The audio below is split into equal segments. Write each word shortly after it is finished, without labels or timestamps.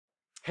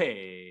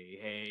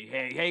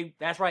Hey.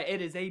 That's right.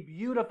 It is a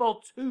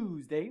beautiful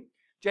Tuesday,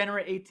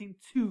 January 18th,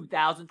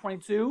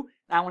 2022.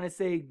 I want to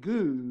say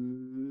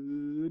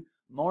good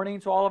morning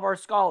to all of our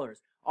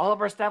scholars, all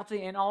of our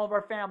faculty, and all of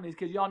our families,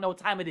 because y'all know what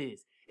time it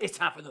is. It's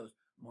time for those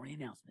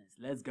morning announcements.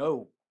 Let's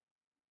go.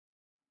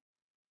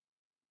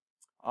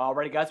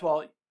 Alrighty, guys.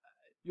 Well,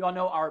 you all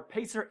know our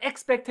Pacer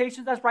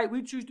expectations. That's right.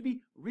 We choose to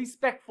be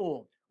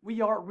respectful.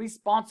 We are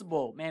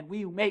responsible. Man,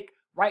 we make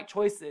right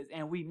choices,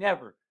 and we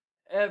never,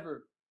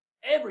 ever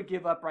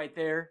give up right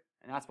there.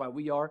 And that's why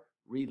we are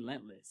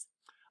relentless.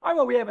 All right,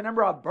 well, we have a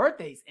number of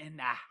birthdays in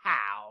the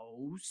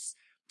house.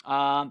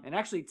 And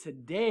actually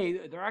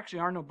today, there actually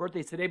are no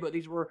birthdays today, but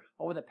these were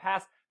over the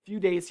past few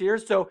days here.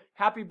 So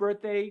happy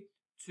birthday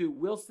to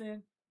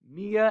Wilson,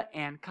 Mia,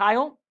 and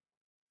Kyle.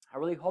 I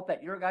really hope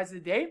that your guys'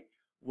 day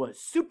was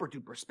super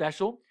duper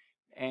special,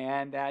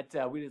 and that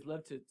we just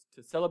love to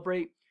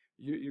celebrate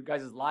your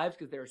guys' lives,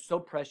 because they're so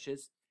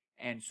precious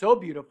and so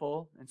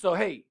beautiful. And so,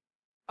 hey,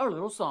 our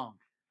little song.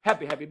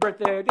 Happy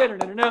birthday,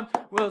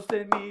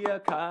 Wilson,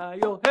 Mia,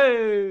 Kyle,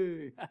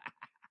 hey.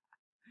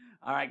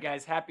 All right,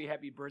 guys,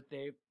 happy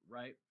birthday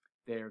right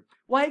there.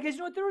 Well, hey, guys, you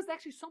know what? There was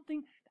actually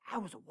something that I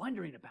was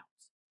wondering about.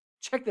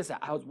 Check this out.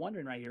 I was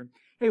wondering right here.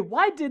 Hey,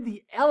 why did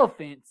the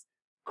elephants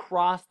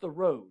cross the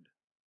road?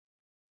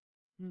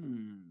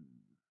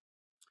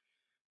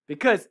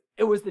 Because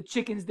it was the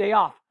chicken's day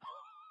off.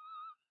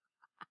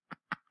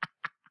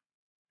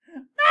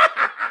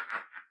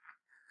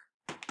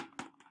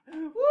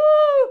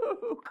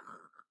 Woo!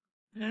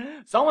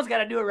 Someone's got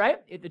to do it, right?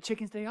 If the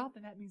chicken's day off,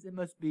 then that means it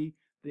must be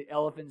the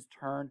elephant's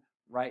turn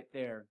right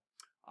there.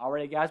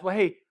 Alrighty, guys. Well,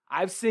 hey,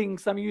 I've seen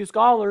some of you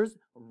scholars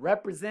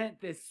represent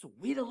this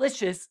sweet,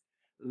 delicious,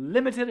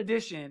 limited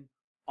edition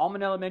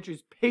Almond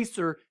Elementary's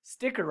Pacer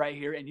sticker right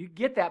here, and you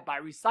get that by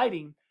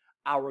reciting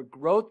our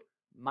growth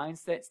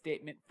mindset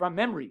statement from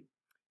memory.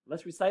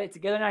 Let's recite it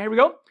together now. Here we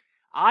go.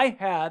 I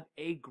have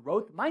a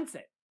growth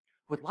mindset.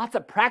 With lots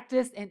of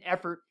practice and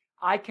effort,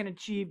 I can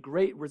achieve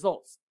great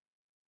results.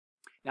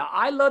 Now,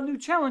 I love new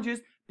challenges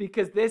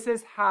because this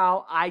is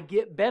how I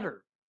get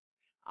better.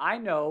 I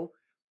know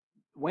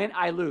when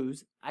I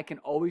lose, I can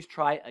always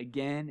try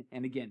again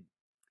and again.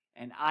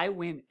 And I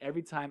win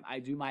every time I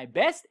do my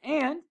best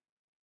and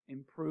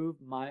improve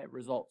my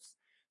results.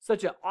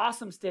 Such an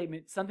awesome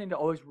statement, something to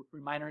always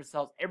remind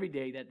ourselves every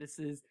day that this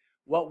is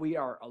what we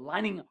are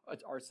aligning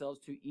ourselves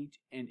to each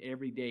and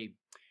every day.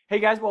 Hey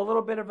guys, well, a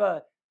little bit of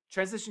a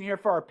transition here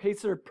for our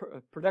Pacer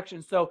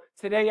production. So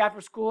today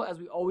after school, as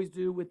we always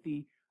do with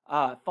the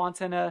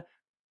Fontana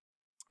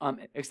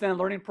Extended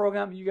Learning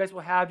Program, you guys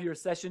will have your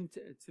session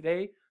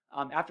today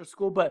after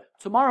school. But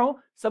tomorrow,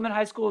 Summit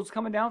High School is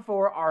coming down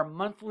for our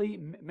monthly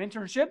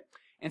mentorship.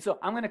 And so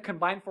I'm going to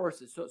combine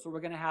forces. So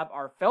we're going to have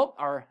our FELP,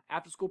 our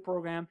after-school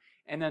program,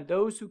 and then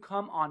those who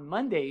come on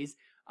Mondays,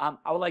 I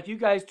would like you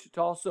guys to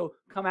also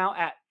come out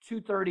at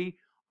 2:30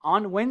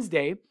 on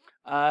Wednesday,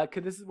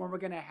 because this is when we're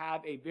going to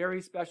have a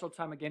very special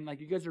time again.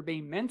 Like, you guys are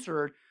being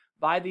mentored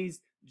by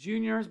these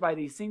juniors, by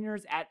these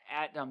seniors at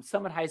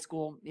Summit High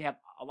School. They have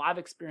a lot of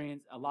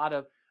experience, a lot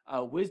of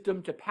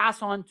wisdom to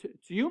pass on to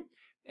you.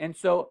 And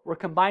so we're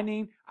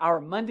combining our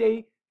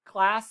Monday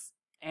class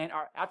and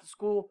our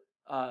after-school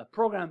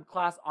program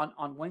class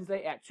on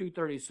Wednesday at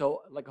 2:30.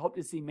 So, like, I hope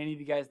to see many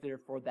of you guys there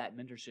for that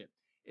mentorship.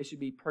 It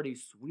should be pretty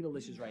sweet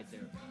delicious right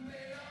there.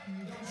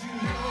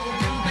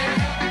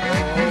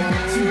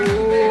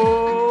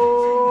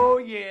 Oh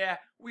yeah,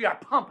 we are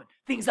pumping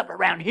things up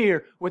around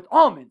here with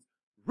Almond's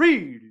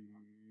Reading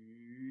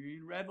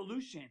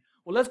Revolution.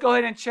 Well, let's go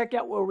ahead and check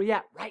out where we're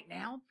at right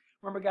now.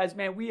 Remember, guys,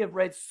 man, we have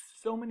read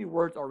so many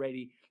words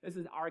already. This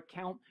is our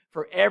count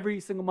for every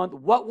single month.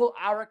 What will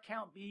our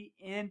count be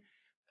in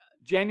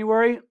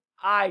January?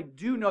 I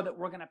do know that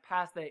we're going to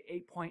pass the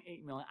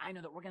 8.8 million. I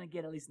know that we're going to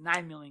get at least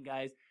 9 million,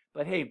 guys.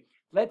 But hey,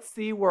 let's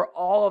see where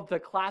all of the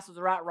classes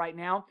are at right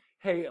now.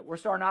 Hey, we're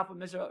starting off with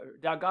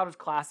Mr. Delgado's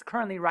class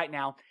currently right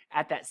now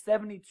at that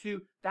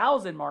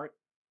 72,000 mark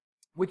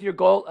with your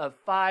goal of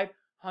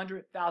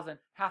 500,000.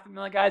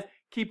 500,000, guys.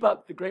 Keep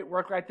up the great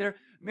work right there.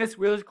 Miss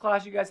Wheeler's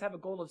class, you guys have a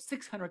goal of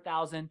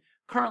 600,000.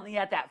 Currently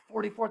at that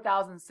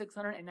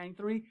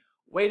 44,693.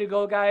 Way to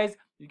go, guys.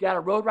 You got a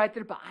road right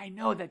there, but I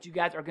know that you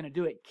guys are going to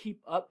do it.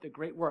 Keep up the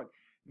great work.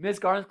 Miss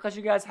Garden's class,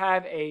 you guys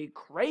have a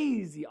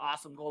crazy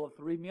awesome goal of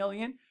 3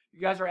 million. You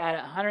guys are at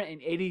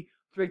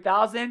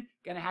 183,000.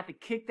 Going to have to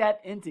kick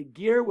that into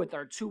gear with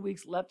our 2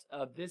 weeks left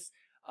of this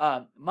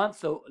month.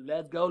 So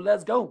let's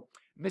go.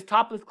 Miss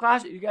Topless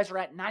class, you guys are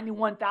at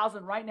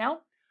 91,000 right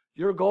now.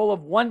 Your goal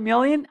of 1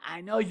 million.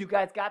 I know you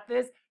guys got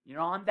this. You're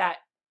on that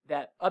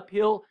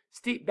uphill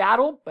steep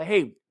battle. But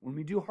hey, when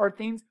we do hard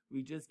things,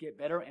 we just get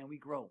better and we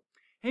grow.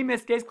 Hey,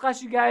 Miss Gay's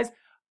class, you guys,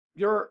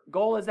 your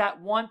goal is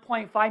at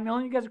 1.5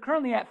 million. You guys are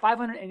currently at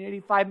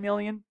 585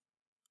 million.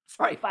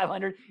 Sorry,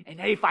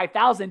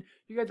 585,000.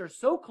 You guys are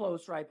so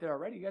close right there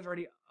already. You guys are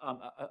already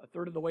a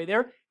third of the way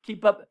there.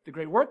 Keep up the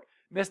great work.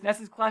 Miss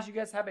Ness's class, you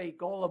guys have a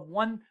goal of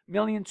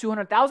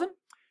 1,200,000.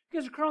 You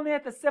guys are currently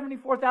at the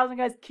 74,000,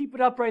 guys. Keep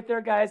it up right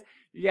there, guys.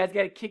 You guys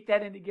got to kick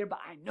that into gear, but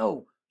I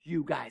know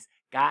You guys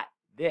got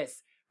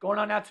this. Going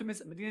on now to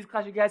Miss Medina's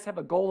class, you guys have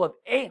a goal of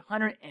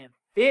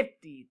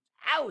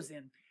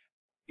 850,000.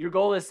 Your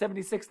goal is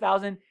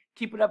 76,000.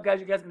 Keep it up, guys.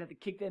 You guys are going to have to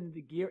kick that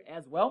into gear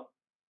as well.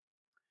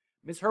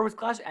 Miss Hurwitz's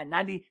class at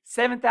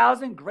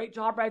 97,000. Great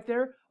job right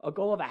there. A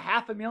goal of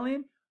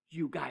 500,000.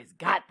 You guys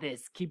got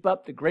this. Keep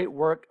up the great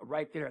work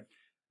right there.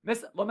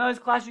 Miss Lomelli's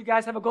class, you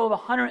guys have a goal of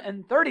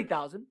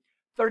 130,000.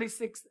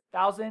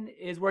 36,000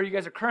 is where you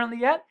guys are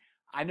currently at.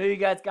 I know you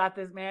guys got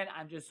this, man.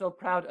 I'm just so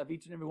proud of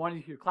each and every one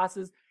of your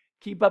classes.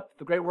 Keep up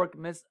the great work,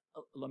 Miss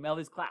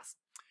Lomelli's class.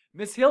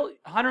 Miss Hill,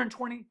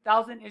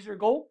 120,000 is your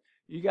goal.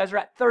 You guys are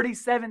at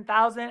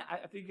 37,000. I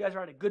think you guys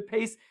are at a good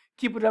pace.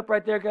 Keep it up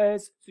right there,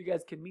 guys, so you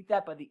guys can meet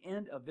that by the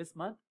end of this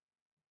month.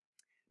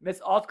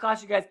 Miss Alt's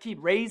class, you guys keep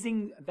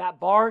raising that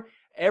bar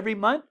every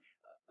month.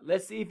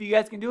 Let's see if you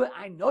guys can do it.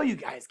 I know you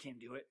guys can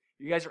do it.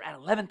 You guys are at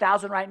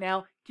 11,000 right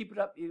now. Keep it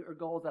up. Your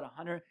goal is at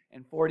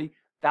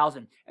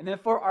 140,000. And then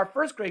for our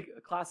first grade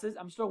classes,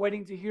 I'm still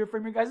waiting to hear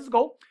from your guys'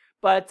 goal.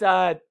 But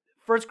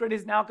first grade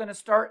is now going to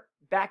start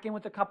back in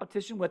with the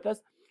competition with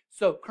us.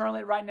 So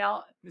currently right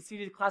now, Miss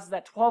Cedi's class is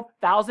at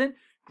 12,000.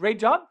 Great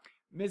job.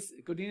 Miss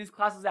Godina's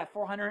class is at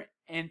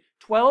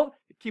 412.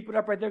 Keep it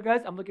up right there,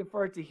 guys. I'm looking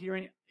forward to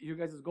hearing your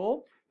guys'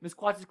 goal. Miss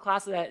Quatch's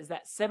class is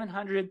at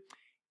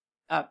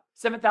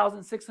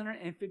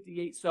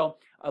 7,658. So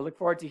I look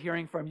forward to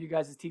hearing from you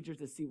guys as teachers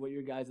to see what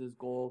your guys'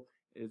 goal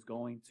is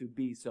going to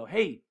be. So,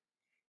 hey,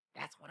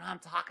 that's what I'm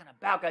talking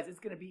about, guys.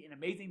 It's going to be an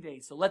amazing day.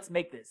 So let's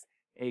make this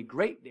a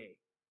great day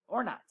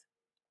or not.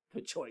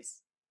 The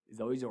choice is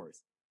always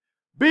yours.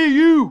 Be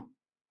you.